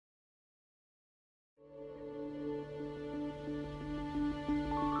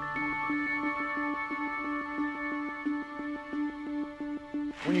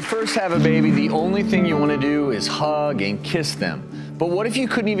first have a baby, the only thing you want to do is hug and kiss them. But what if you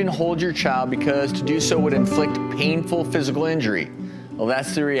couldn't even hold your child because to do so would inflict painful physical injury? Well,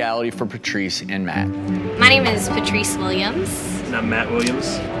 that's the reality for Patrice and Matt. My name is Patrice Williams. And I'm Matt Williams.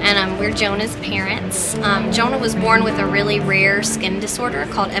 And we're Jonah's parents. Jonah was born with a really rare skin disorder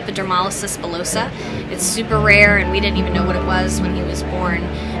called epidermolysis bullosa. It's super rare and we didn't even know what it was when he was born.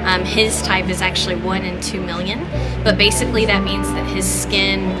 His type is actually 1 in 2 million, but basically that means that his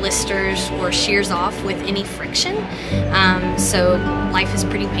skin blisters or shears off with any friction. So life is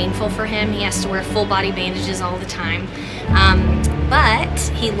pretty painful for him. He has to wear full body bandages all the time. But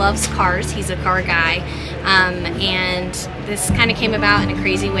he loves cars. He's a car guy. And this kind of came about in a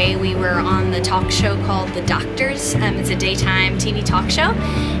crazy way. We were on the talk show called The Doctors. It's a daytime TV talk show.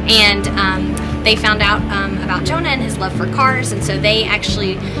 And they found out about Jonah and his love for cars. And so they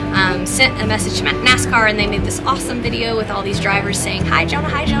actually sent a message to NASCAR and they made this awesome video with all these drivers saying, "Hi Jonah,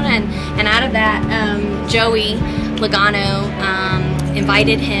 hi Jonah." And out of that, Joey Logano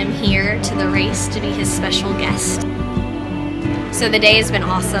invited him here to the race to be his special guest. So the day has been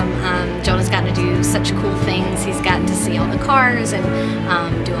awesome. Jonah's gotten to do such cool things. He's gotten to see all the cars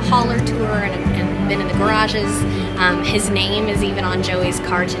and do a hauler tour and been in the garages. His name is even on Joey's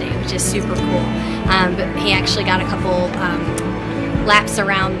car today, which is super cool. But he actually got a couple laps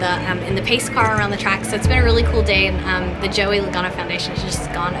around in the pace car around the track, so it's been a really cool day. And the Joey Logano Foundation has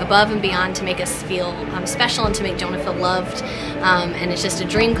just gone above and beyond to make us feel special and to make Jonah feel loved. And it's just a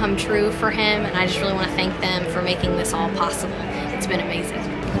dream come true for him, and I just really want to thank them for making this all possible. It's been amazing.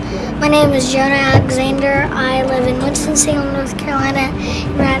 My name is Jonah Alexander. I live in Winston-Salem, North Carolina.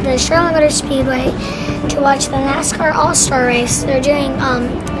 We're at the Charlotte Motor Speedway to watch the NASCAR All-Star Race. They're doing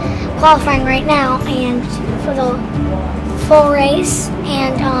qualifying right now and for the full race.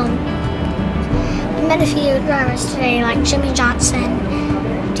 And we met a few drivers today, like Jimmy Johnson,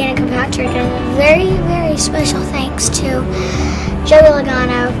 Danica Patrick, and very, very special thanks to Joey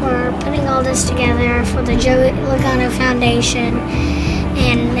Logano for putting all this together for the Joey Logano Foundation,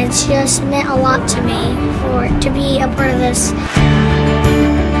 and it's just meant a lot to me to be a part of this.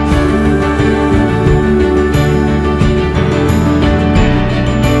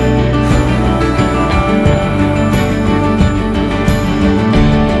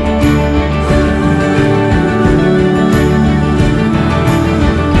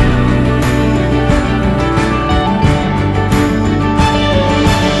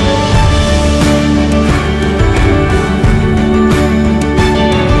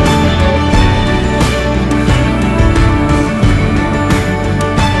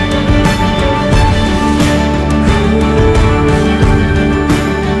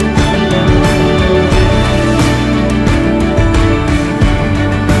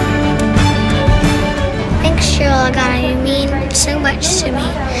 You mean so much to me.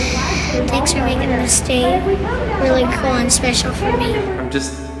 Thanks for making this day really cool and special for me.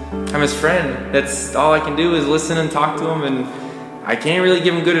 I'm his friend. That's all I can do is listen and talk to him, and I can't really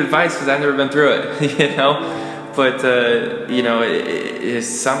give him good advice because I've never been through it, you know? But, you know,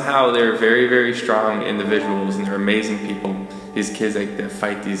 somehow they're very, very strong individuals and they're amazing people. These kids that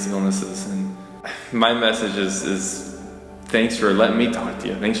fight these illnesses. And my message is thanks for letting me talk to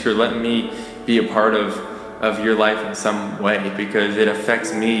you. Thanks for letting me be a part of your life in some way, because it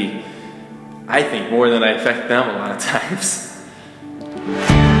affects me, I think, more than I affect them a lot of times.